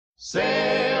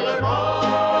Sailor boy,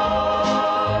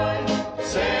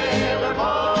 sailor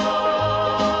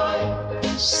boy,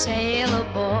 sailor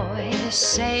boy,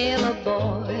 sailor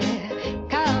boy,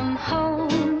 come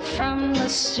home from the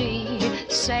sea.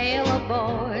 Sailor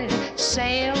boy,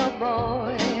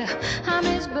 I'm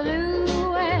as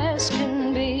blue as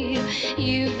can be.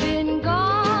 You've been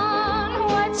gone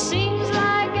what seems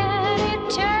like an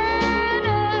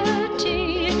eternity.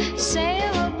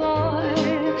 Sailor boy,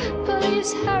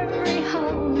 please hurry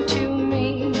home to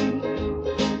me.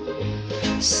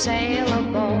 Sailor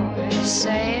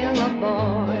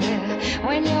boy,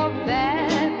 when you're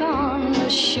back on the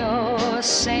shore,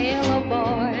 sailor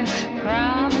boy,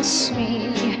 promise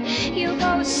me you'll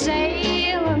go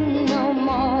sailing no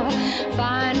more.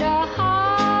 Find a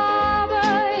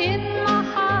harbor in my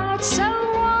heart so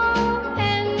warm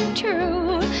and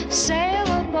true.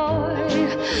 Sailor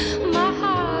boy, my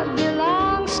heart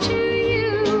belongs to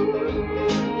you.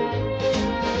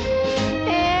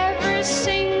 Every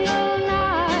single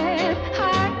night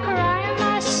I cry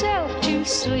myself to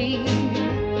sleep.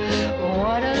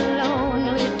 What a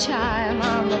lonely time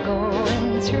I'm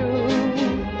going through.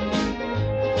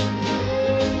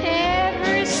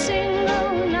 Every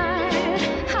single night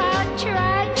I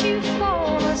try to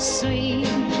fall asleep,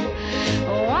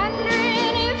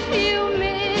 wondering if you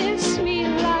miss me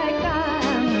like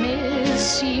I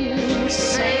miss you.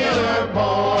 sailor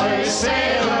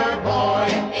boy,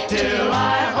 till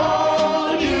I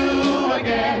hold you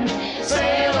again.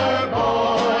 Sailor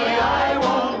boy, I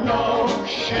won't know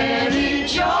any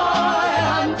joy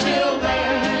until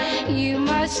then. You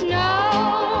must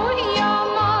know you're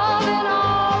more than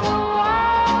all the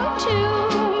world to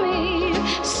me.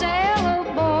 Sailor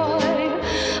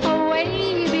boy,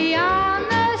 away beyond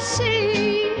the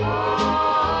sea.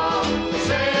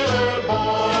 Sailor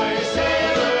boy,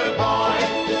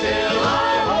 till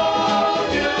I hold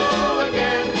you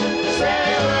again.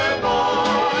 Sailor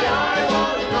boy, I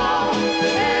won't know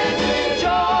any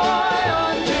joy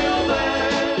until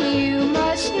then. You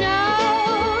must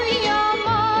know you're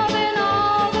more than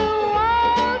all the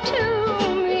world to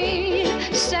me.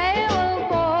 Sailor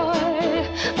boy,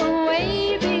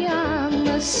 away beyond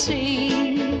the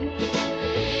sea.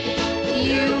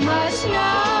 You must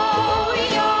know